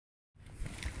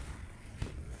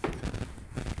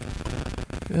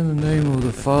In the name of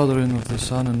the Father, and of the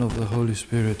Son, and of the Holy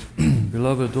Spirit.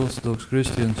 Beloved Orthodox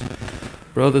Christians,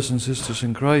 brothers and sisters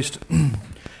in Christ,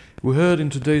 we heard in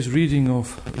today's reading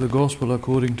of the Gospel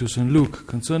according to St. Luke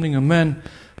concerning a man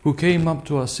who came up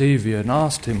to our Savior and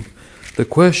asked him the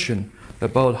question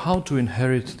about how to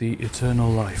inherit the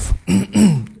eternal life.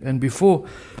 And before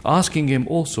asking him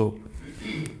also,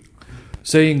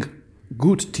 saying,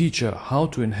 "Good teacher, how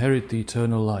to inherit the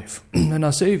eternal life?" And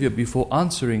our Savior, before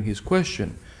answering his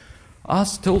question,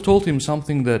 told him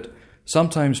something that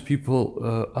sometimes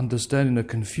people understand in a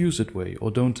confused way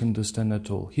or don't understand at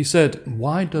all. He said,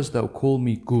 "Why dost thou call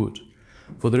me good?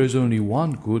 For there is only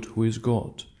one good, who is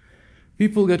God."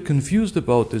 People get confused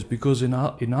about this because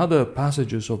in other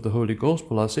passages of the Holy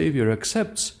Gospel, our Savior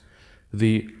accepts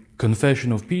the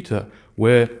confession of Peter,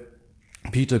 where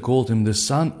Peter called him the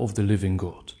Son of the living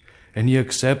God. And he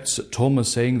accepts Thomas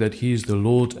saying that he is the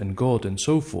Lord and God and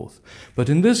so forth. But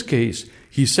in this case,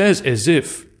 he says as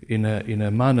if, in a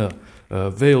manner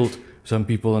veiled, some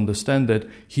people understand that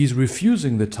he's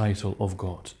refusing the title of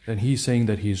God. And he's saying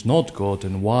that he is not God,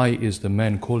 and why is the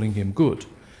man calling him good?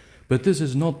 But this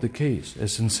is not the case.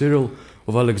 As St. Cyril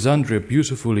of Alexandria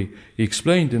beautifully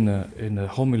explained in a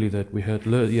homily that we heard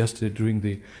yesterday during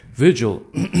the vigil,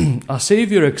 our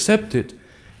Savior accepted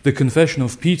the confession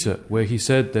of Peter, where he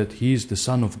said that he is the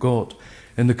Son of God,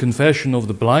 and the confession of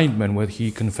the blind man, where he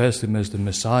confessed him as the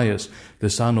Messiah, the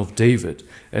Son of David,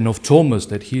 and of Thomas,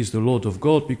 that he is the Lord of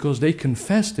God, because they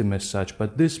confessed him as such,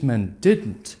 but this man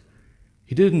didn't.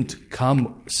 He didn't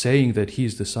come saying that he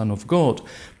is the Son of God,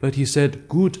 but he said,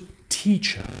 "Good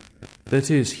teacher."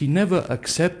 That is, he never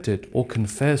accepted or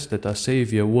confessed that our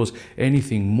Savior was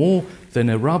anything more than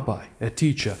a rabbi, a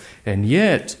teacher, and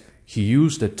yet he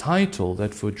used a title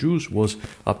that for Jews was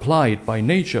applied by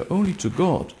nature only to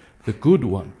God, the good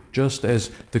one, just as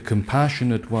the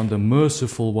compassionate one, the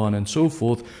merciful one, and so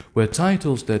forth, were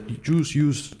titles that Jews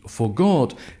used for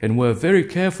God and were very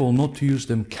careful not to use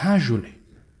them casually.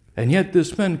 And yet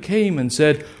this man came and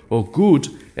said, "Oh, good,"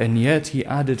 and yet he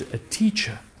added a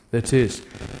teacher. That is,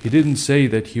 he didn't say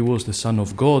that he was the Son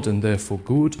of God and therefore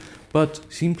good, but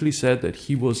simply said that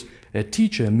he was a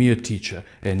teacher, a mere teacher,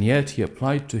 and yet he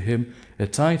applied to him a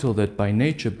title that by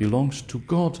nature belongs to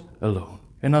God alone.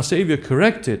 And our Savior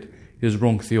corrected his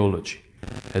wrong theology.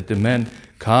 Had the man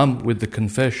come with the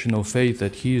confession of faith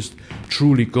that he is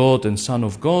truly God and Son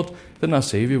of God, then our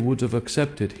Savior would have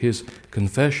accepted his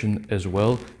confession as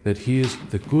well, that he is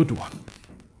the good one.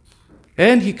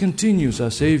 And he continues,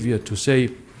 our Savior, to say,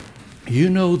 "You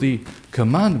know the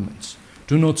commandments.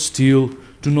 Do not steal,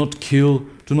 do not kill,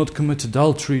 do not commit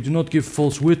adultery, do not give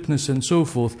false witness," and so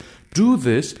forth. "Do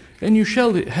this, and you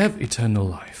shall have eternal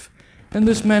life." And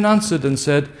this man answered and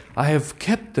said, "I have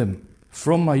kept them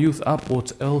from my youth up,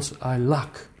 what else I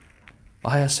lack."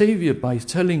 Our Savior, by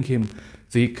telling him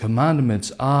the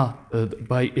commandments are,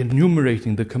 by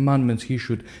enumerating the commandments he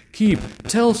should keep,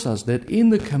 tells us that in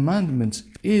the commandments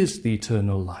is the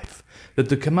eternal life. That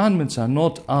the commandments are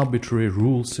not arbitrary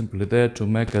rules simply there to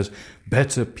make us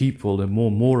better people and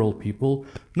more moral people.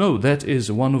 No, that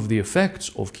is one of the effects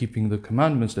of keeping the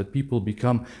commandments, that people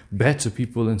become better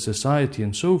people in society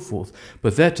and so forth.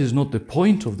 But that is not the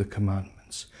point of the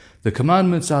commandments. The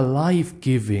commandments are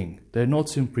life-giving. They're not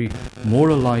simply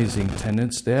moralizing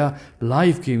tenets. They are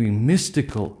life-giving,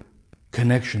 mystical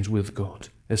connections with God.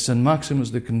 As St. Maximus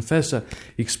the Confessor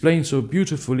explains so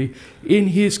beautifully, in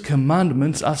his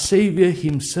commandments our Savior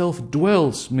himself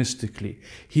dwells mystically.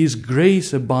 His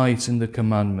grace abides in the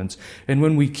commandments. And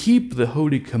when we keep the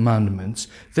holy commandments,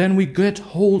 then we get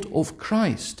hold of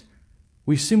Christ.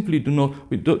 We do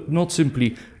not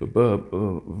simply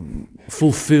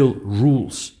fulfill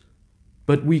rules,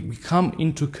 but we come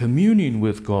into communion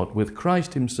with God, with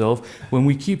Christ himself, when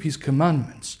we keep his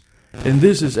commandments. And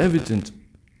this is evident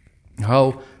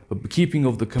how keeping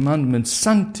of the commandments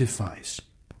sanctifies.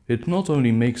 It not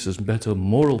only makes us better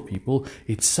moral people,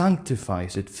 it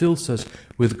sanctifies, it fills us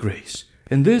with grace.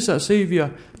 And this our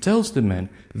Savior tells the man,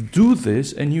 "Do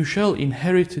this and you shall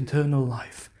inherit eternal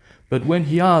life." But when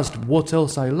he asked, "What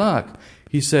else I lack?"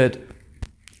 he said,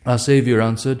 our Savior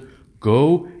answered,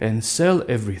 "Go and sell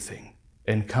everything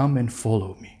and come and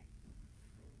follow me."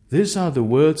 These are the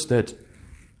words that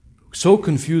so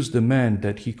confused the man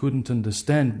that he couldn't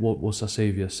understand what was our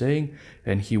Savior saying,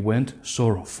 and he went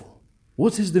sorrowful.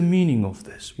 What is the meaning of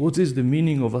this? What is the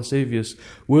meaning of our Savior's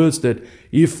words that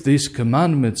if these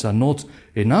commandments are not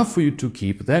enough for you to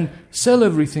keep, then sell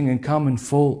everything and come and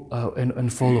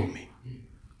follow me?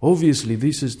 Obviously,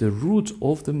 this is the root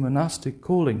of the monastic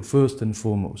calling, first and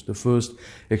foremost, the first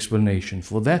explanation.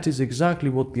 For that is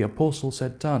exactly what the apostles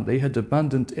had done. They had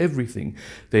abandoned everything,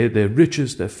 their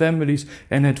riches, their families,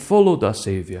 and had followed our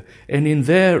Savior. And in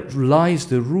there lies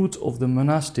the root of the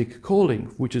monastic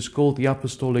calling, which is called the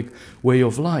apostolic way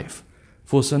of life.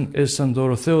 For as St.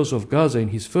 Dorotheus of Gaza, in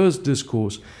his first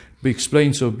discourse,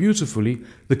 explained so beautifully,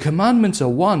 the commandments are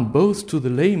one both to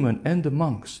the layman and the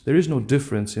monks. There is no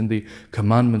difference in the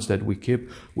commandments that we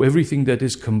keep. Everything that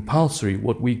is compulsory,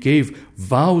 what we gave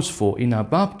vows for in our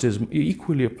baptism,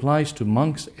 equally applies to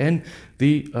monks and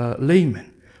the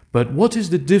laymen. But what is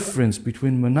the difference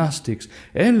between monastics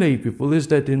and lay people is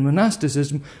that in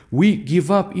monasticism we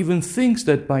give up even things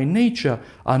that by nature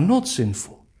are not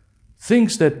sinful,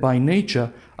 things that by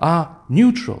nature are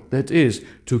neutral, that is,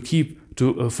 to keep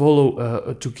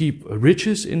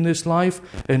riches in this life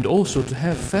and also to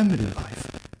have family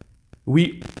life.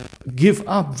 We give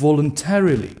up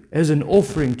voluntarily as an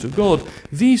offering to God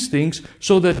these things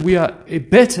so that we are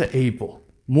better able,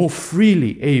 more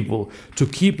freely able to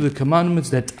keep the commandments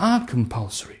that are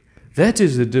compulsory. That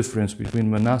is the difference between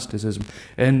monasticism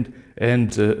and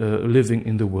living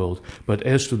in the world. But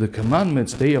as to the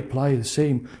commandments, they apply the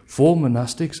same for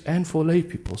monastics and for lay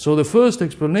people. So the first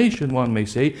explanation, one may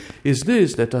say, is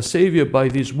this, that our Savior, by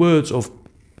these words of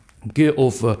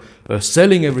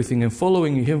selling everything and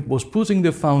following Him, was putting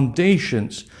the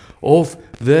foundations of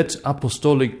that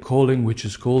apostolic calling, which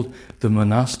is called the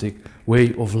monastic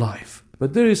way of life.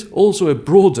 But there is also a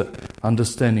broader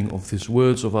understanding of these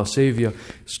words of our Savior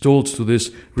told to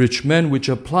this rich man, which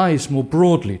applies more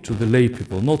broadly to the lay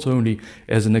people, not only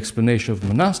as an explanation of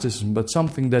monasticism, but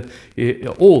something that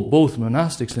both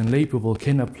monastics and lay people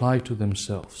can apply to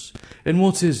themselves. And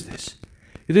what is this?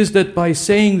 It is that by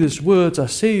saying these words, our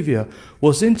Savior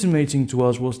was intimating to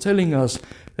us, was telling us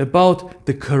about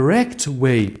the correct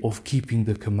way of keeping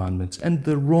the commandments and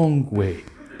the wrong way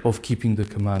of keeping the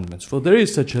commandments. For there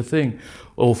is such a thing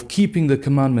of keeping the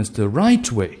commandments the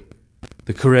right way,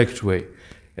 the correct way,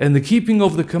 and the keeping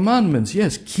of the commandments,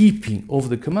 yes, keeping of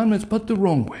the commandments, but the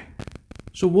wrong way.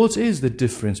 So what is the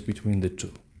difference between the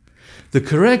two? The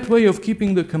correct way of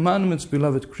keeping the commandments,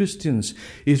 beloved Christians,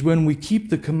 is when we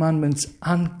keep the commandments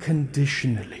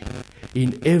unconditionally,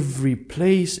 in every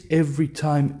place, every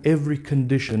time, every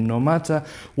condition. No matter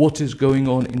what is going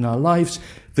on in our lives,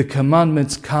 the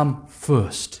commandments come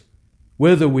first.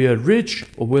 Whether we are rich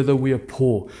or whether we are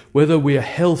poor, whether we are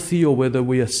healthy or whether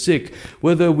we are sick,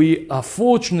 whether we are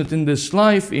fortunate in this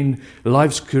life, in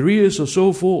life's careers or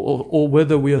so forth, or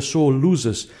whether we are sore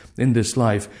losers in this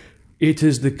life, it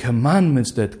is the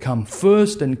commandments that come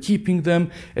first and keeping them,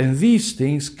 and these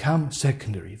things come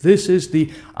secondary. This is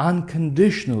the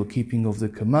unconditional keeping of the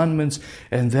commandments,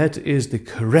 and that is the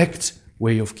correct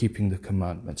way of keeping the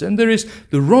commandments. And there is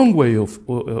the wrong way of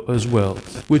as well,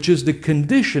 which is the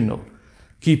conditional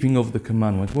keeping of the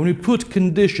commandments. When we put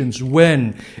conditions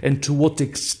when and to what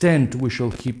extent we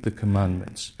shall keep the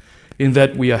commandments. In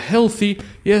that we are healthy,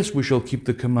 yes, we shall keep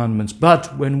the commandments.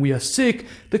 But when we are sick,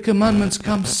 the commandments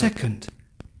come second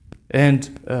and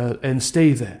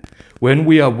stay there. When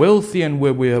we are wealthy and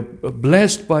where we are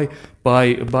blessed by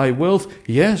wealth,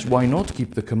 yes, why not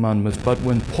keep the commandments? But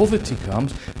when poverty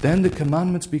comes, then the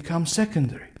commandments become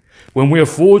secondary. When we are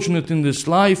fortunate in this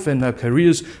life and our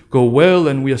careers go well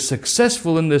and we are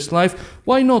successful in this life,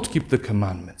 why not keep the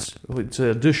commandments? It's an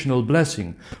additional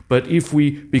blessing. But if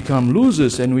we become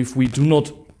losers and if we do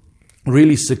not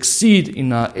really succeed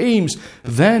in our aims,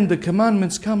 then the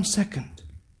commandments come second.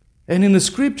 And in the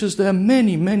scriptures there are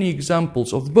many, many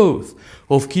examples of both,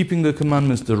 of keeping the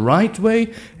commandments the right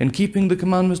way and keeping the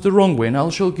commandments the wrong way. And I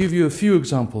shall give you a few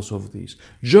examples of these.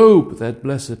 Job, that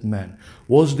blessed man,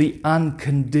 was the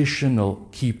unconditional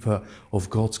keeper of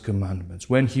God's commandments.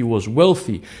 When he was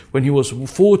wealthy, when he was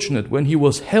fortunate, when he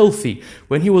was healthy,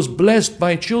 when he was blessed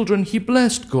by children, he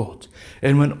blessed God.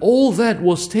 And when all that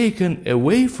was taken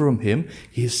away from him,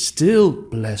 he still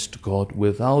blessed God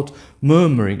without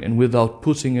murmuring and without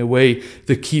putting away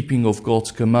the keeping of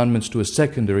God's commandments to a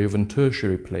secondary or even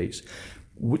tertiary place.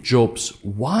 Job's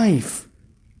wife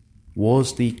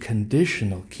was the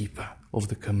conditional keeper of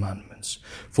the commandments.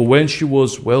 For when she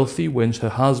was wealthy, when her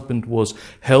husband was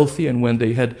healthy, and when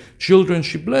they had children,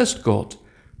 she blessed God.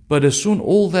 But as soon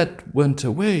all that went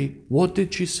away, what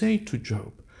did she say to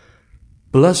Job?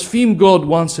 Blaspheme God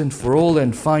once and for all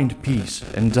and find peace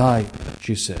and die,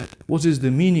 she said. What is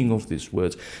the meaning of these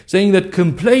words? Saying that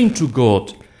complain to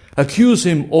God, accuse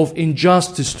him of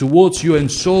injustice towards you, and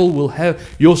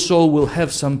your soul will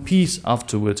have some peace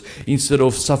afterwards, instead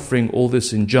of suffering all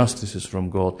these injustices from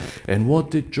God. And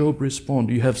what did Job respond?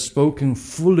 You have spoken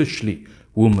foolishly,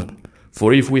 woman.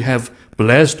 For if we have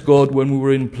blessed God when we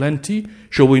were in plenty,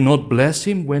 shall we not bless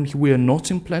him when we are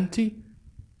not in plenty?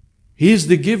 He is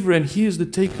the giver and he is the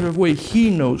taker away. He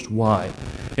knows why.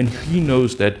 And he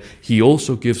knows that he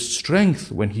also gives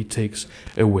strength when he takes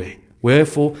away.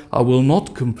 Wherefore, I will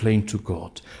not complain to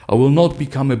God. I will not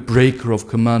become a breaker of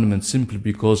commandments simply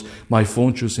because my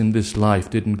fortunes in this life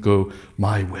didn't go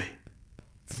my way.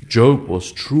 Job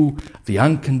was true, the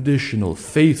unconditional,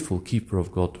 faithful keeper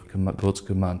of God's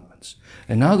commandments.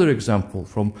 Another example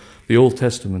from the Old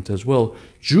Testament as well,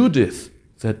 Judith,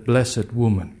 that blessed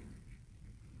woman.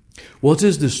 What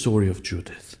is the story of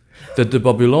Judith? That the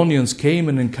Babylonians came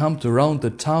and encamped around the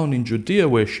town in Judea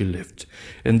where she lived.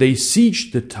 And they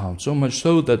sieged the town, so much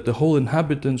so that the whole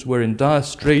inhabitants were in dire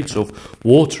straits of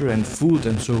water and food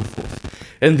and so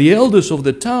forth. And the elders of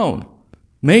the town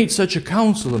made such a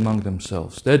counsel among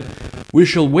themselves that we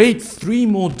shall wait 3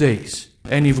 more days.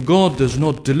 And if God does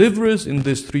not deliver us in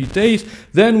these 3 days,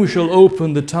 then we shall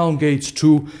open the town gates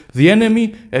to the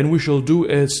enemy, and we shall do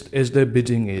as their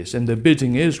bidding is. And their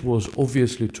bidding was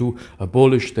obviously to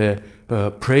abolish their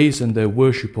praise and their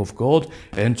worship of God,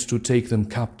 and to take them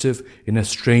captive in a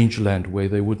strange land where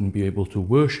they wouldn't be able to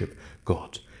worship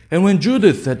God. And when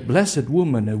Judith, that blessed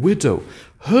woman, a widow,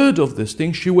 heard of this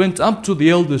thing, she went up to the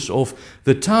elders of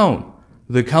the town,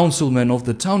 the councilmen of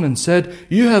the town, and said,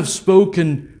 "You have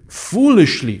spoken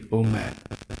foolishly, O man.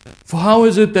 For how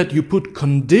is it that you put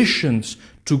conditions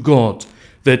to God,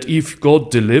 that if God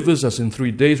delivers us in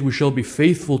 3 days, we shall be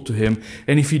faithful to him,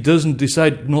 and if he doesn't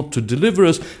decide not to deliver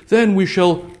us, then we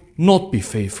shall not be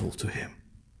faithful to him?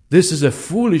 This is a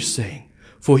foolish saying,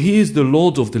 for he is the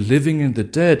Lord of the living and the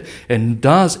dead, and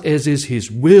does as is his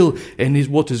will, and is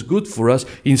what is good for us.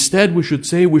 Instead, we should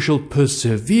say we shall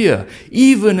persevere,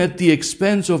 even at the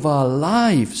expense of our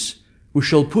lives. We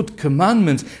shall put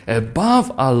commandments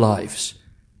above our lives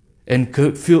and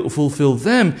fulfill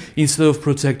them instead of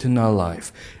protecting our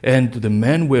life." And the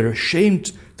men were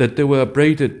ashamed that they were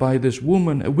upbraided by this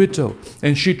woman, a widow.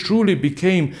 And she truly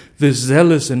became this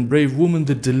zealous and brave woman,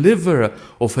 the deliverer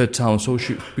of her town.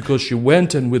 Because she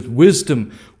went and with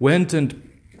wisdom went and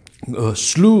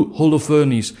slew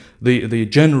Holofernes, the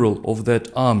general of that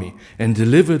army, and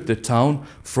delivered the town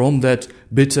from that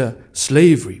bitter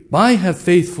slavery. By her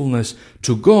faithfulness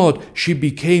to God, she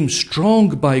became strong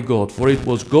by God, for it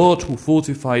was God who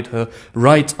fortified her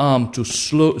right arm to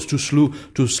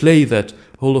slay that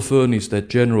Holofernes, that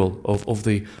general of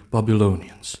the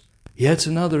Babylonians. Yet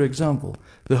another example,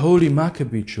 the holy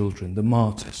Maccabee children, the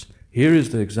martyrs. Here is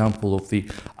the example of the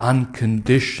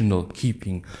unconditional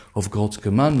keeping of God's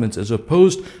commandments, as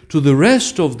opposed to the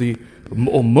rest of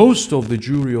or most of the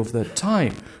Jewry of that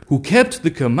time, who kept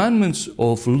the commandments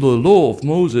of the law of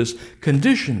Moses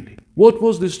conditionally. What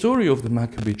was the story of the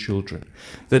Maccabee children?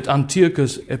 That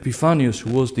Antiochus Epiphanes,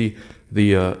 who was the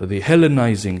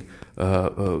Hellenizing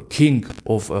king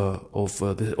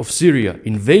of Syria,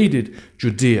 invaded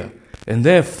Judea, and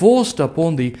there forced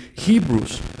upon the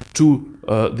Hebrews to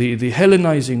the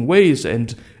Hellenizing ways,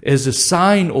 and as a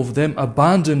sign of them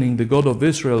abandoning the God of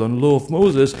Israel and law of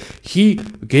Moses, he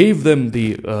gave them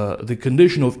the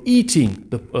condition of eating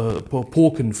the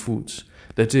porken foods,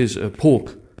 that is,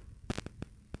 pork.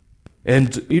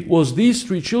 And it was these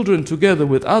 3 children, together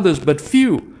with others, but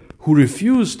few, who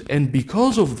refused, and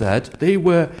because of that, they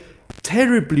were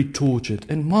terribly tortured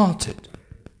and martyred.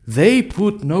 They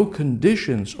put no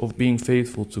conditions of being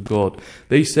faithful to God.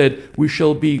 They said, we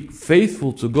shall be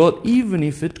faithful to God even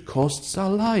if it costs our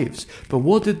lives. But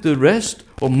what did the rest,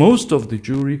 or most of the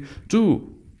Jewry, do?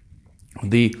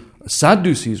 The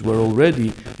Sadducees were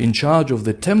already in charge of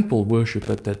the temple worship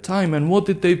at that time, and what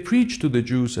did they preach to the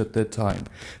Jews at that time?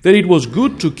 That it was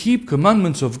good to keep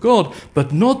commandments of God,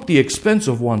 but not the expense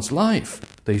of one's life,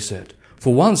 they said.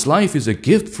 For one's life is a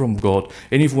gift from God,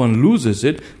 and if one loses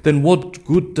it, then what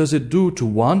good does it do to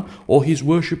one or his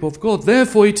worship of God?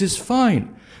 Therefore it is fine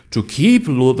to keep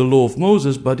the law of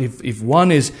Moses, but if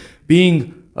one is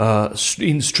being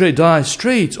in dire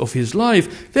straits of his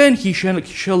life, then he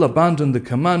shall abandon the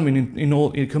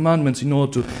commandments in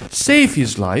order to save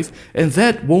his life, and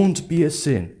that won't be a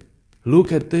sin.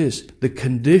 Look at this, the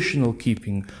conditional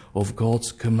keeping of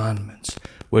God's commandments.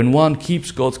 When one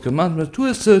keeps God's commandments to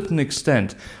a certain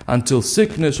extent until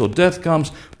sickness or death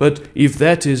comes, but if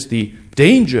that is the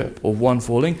danger of one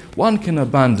falling, one can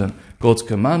abandon God's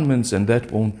commandments and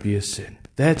that won't be a sin.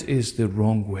 That is the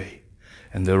wrong way.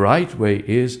 And the right way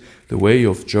is the way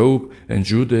of Job and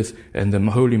Judith and the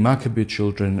holy Maccabee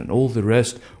children and all the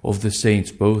rest of the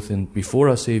saints, both before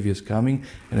our Saviour's coming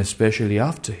and especially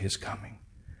after his coming.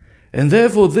 And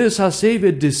therefore this our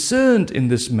Savior discerned in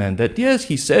this man, that yes,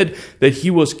 he said that he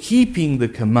was keeping the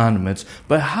commandments,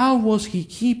 but how was he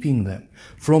keeping them?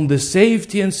 From the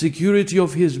safety and security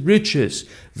of his riches.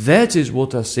 That is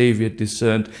what our Savior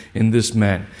discerned in this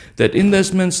man. That in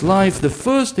this man's life, the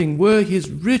first thing were his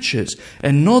riches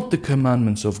and not the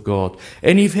commandments of God.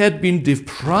 And if he had been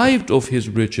deprived of his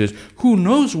riches, who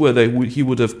knows whether he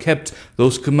would have kept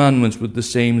those commandments with the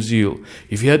same zeal.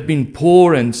 If he had been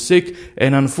poor and sick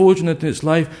and unfortunate in his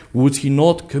life, would he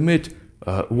not commit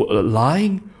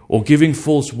lying or giving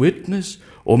false witness?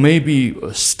 Or maybe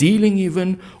stealing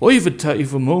even, or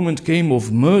if a moment came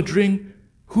of murdering.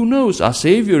 Who knows? Our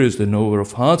Savior is the knower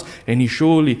of hearts, and he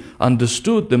surely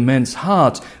understood the man's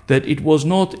heart, that it was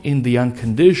not in the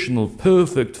unconditional,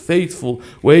 perfect, faithful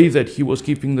way that he was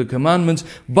keeping the commandments,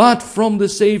 but from the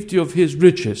safety of his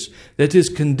riches, that is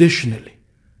conditionally.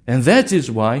 And that is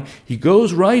why he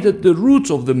goes right at the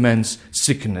root of the man's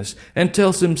sickness and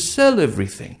tells him, sell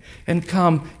everything and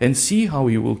come and see how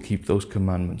you will keep those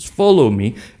commandments. Follow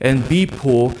me and be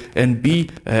poor and be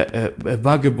a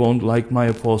vagabond like my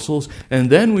apostles,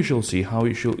 and then we shall see how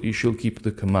you shall keep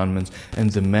the commandments. And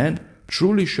the man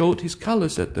truly showed his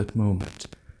colors at that moment.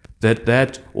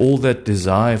 That all that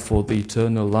desire for the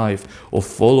eternal life of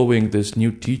following this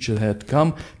new teacher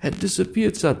had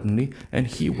disappeared suddenly, and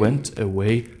he went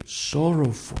away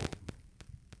sorrowful.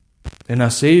 And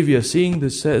our Savior, seeing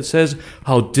this, says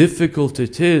how difficult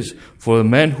it is for a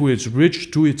man who is rich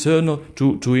to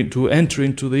enter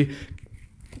into the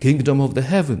kingdom of the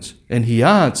heavens. And he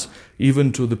adds,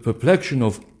 even to the perplexion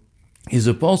of his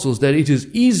apostles, that it is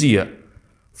easier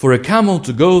for a camel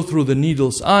to go through the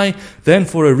needle's eye than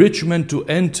for a rich man to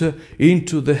enter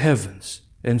into the heavens.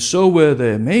 And so were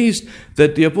they amazed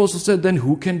that the apostles said, then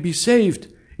who can be saved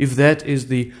if that is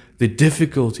the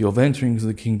difficulty of entering into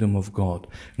the kingdom of God?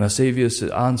 And our Savior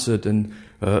answered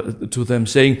to them,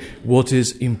 saying, what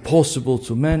is impossible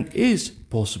to man is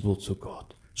possible to God.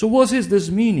 So what is this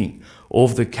meaning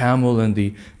of the camel and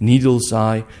the needle's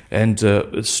eye and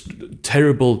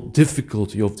terrible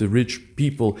difficulty of the rich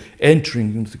people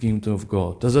entering into the kingdom of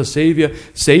God? Does our Savior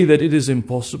say that it is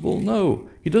impossible? No,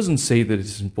 he doesn't say that it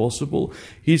is impossible.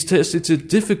 He says it's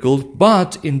difficult,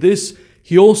 but in this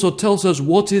he also tells us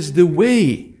what is the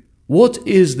way, what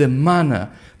is the manner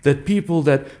that people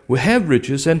that will have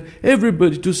riches, and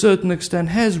everybody to a certain extent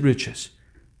has riches,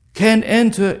 can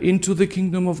enter into the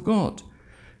kingdom of God.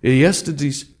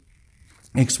 Yesterday's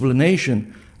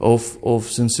explanation of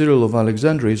St. Cyril of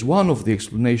Alexandria is one of the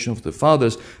explanations of the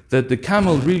fathers, that the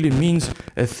camel really means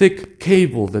a thick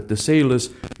cable that the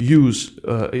sailors used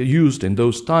in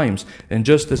those times. And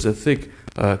just as a thick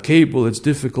cable, it's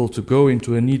difficult to go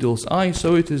into a needle's eye,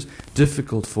 so it is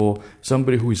difficult for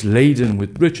somebody who is laden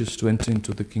with riches to enter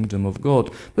into the kingdom of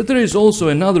God. But there is also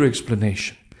another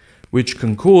explanation, which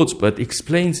concords but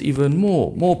explains even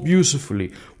more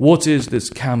beautifully what is this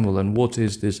camel and what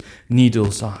is this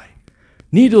needle's eye.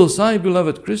 Needle's eye,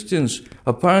 beloved Christians,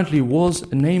 apparently was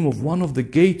a name of one of the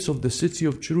gates of the city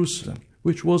of Jerusalem,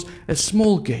 which was a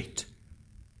small gate.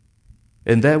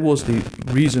 And that was the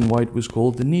reason why it was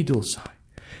called the needle's eye.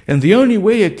 And the only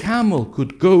way a camel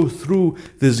could go through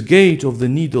this gate of the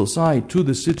needle's eye to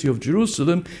the city of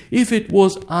Jerusalem, if it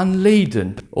was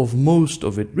unladen of most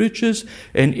of its riches,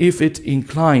 and if it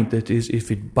inclined, that is,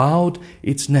 if it bowed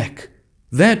its neck.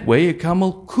 That way a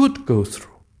camel could go through.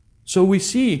 So we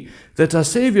see that our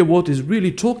Savior, what is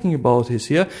really talking about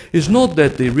is not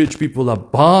that the rich people are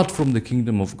barred from the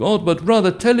kingdom of God, but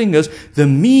rather telling us the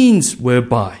means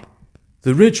whereby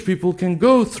the rich people can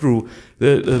go through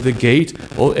the gate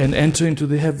and enter into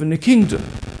the heavenly kingdom.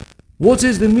 What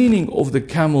is the meaning of the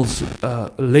camel's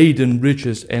laden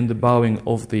riches and the bowing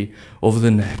of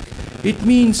the neck? It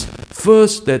means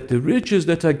first that the riches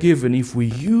that are given, if we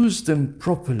use them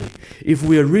properly, if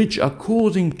we are rich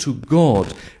according to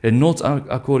God and not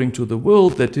according to the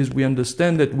world, that is, we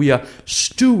understand that we are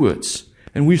stewards.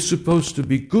 And we're supposed to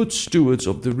be good stewards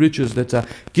of the riches that are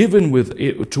given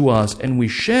to us, and we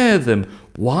share them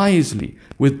wisely,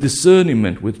 with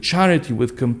discernment, with charity,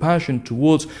 with compassion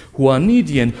towards who are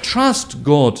needy, and trust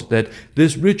God that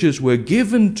these riches were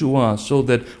given to us so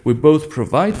that we both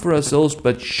provide for ourselves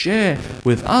but share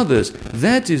with others.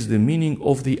 That is the meaning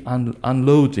of the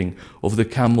unloading of the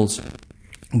camel's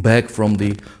back from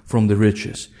the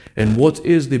riches. And what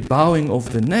is the bowing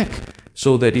of the neck,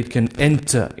 so that it can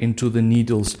enter into the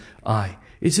needle's eye?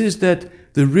 It is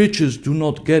that the riches do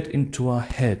not get into our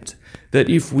head. That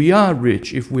if we are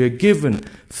rich, if we are given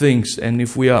things, and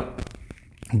if we are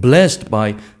blessed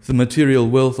by the material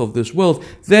wealth of this world,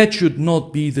 that should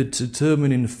not be the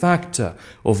determining factor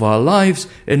of our lives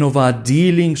and of our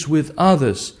dealings with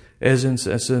others. as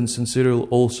St. Cyril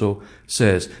also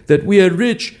says, that we are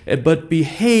rich but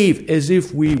behave as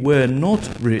if we were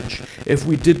not rich, if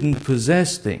we didn't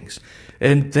possess things.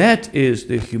 And that is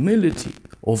the humility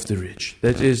of the rich.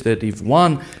 That is, that if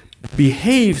one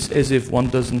behaves as if one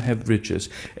doesn't have riches,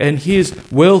 and his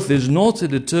wealth is not a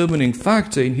determining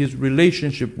factor in his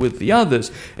relationship with the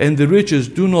others, and the riches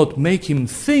do not make him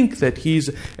think that he's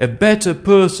a better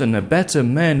person, a better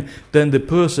man than the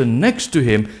person next to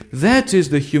him, that is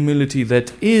the humility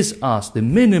that is asked, the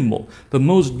minimal, the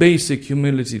most basic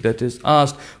humility that is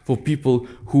asked for people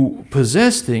who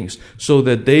possess things, so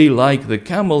that they, like the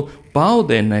camel, bow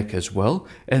their neck as well,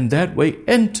 and that way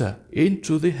enter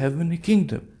into the heavenly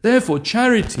kingdom. Therefore,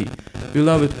 charity,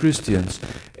 beloved Christians,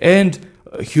 and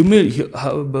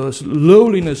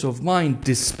lowliness of mind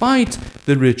despite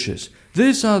the riches,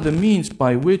 these are the means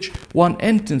by which one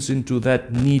enters into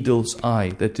that needle's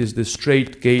eye, that is the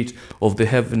straight gate of the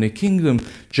heavenly kingdom,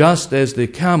 just as the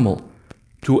camel,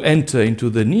 to enter into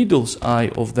the needle's eye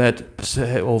of that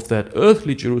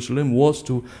earthly Jerusalem, was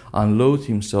to unload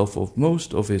himself of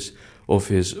most of his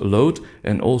load,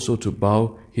 and also to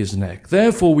bow his neck.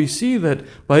 Therefore, we see that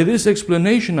by this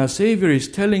explanation, our Savior is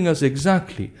telling us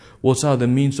exactly what are the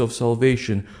means of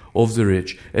salvation of the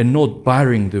rich, and not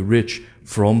barring the rich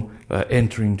from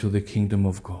entering to the kingdom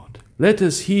of God. Let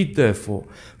us heed, therefore,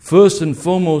 first and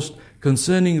foremost,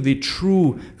 concerning the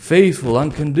true, faithful,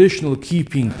 unconditional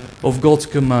keeping of God's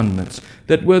commandments,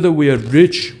 that whether we are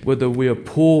rich, whether we are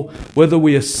poor, whether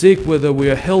we are sick, whether we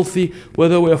are healthy,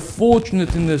 whether we are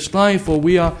fortunate in this life, or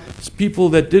we are people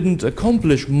that didn't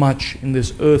accomplish much in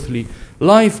this earthly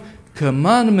life,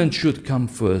 commandment should come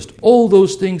first. All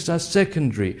those things are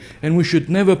secondary, and we should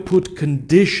never put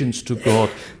conditions to God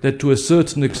that to a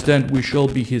certain extent we shall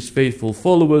be His faithful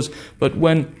followers, but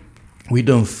when we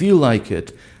don't feel like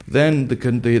it, then the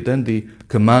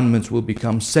commandments will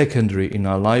become secondary in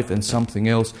our life, and something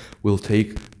else will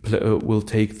take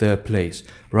their place.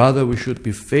 Rather, we should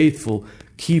be faithful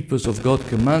keepers of God's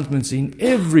commandments in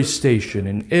every station,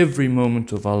 in every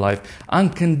moment of our life,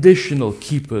 unconditional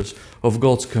keepers of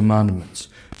God's commandments,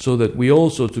 so that we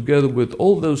also, together with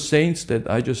all those saints that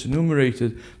I just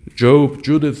enumerated, Job,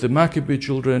 Judith, the Maccabee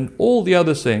children, all the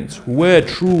other saints who were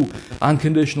true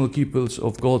unconditional keepers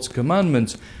of God's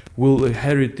commandments, will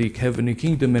inherit the heavenly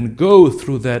kingdom and go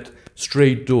through that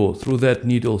straight door, through that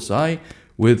needle's eye,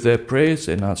 with their prayers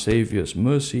and our Saviour's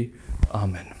mercy.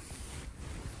 Amen.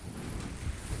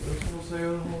 This will say,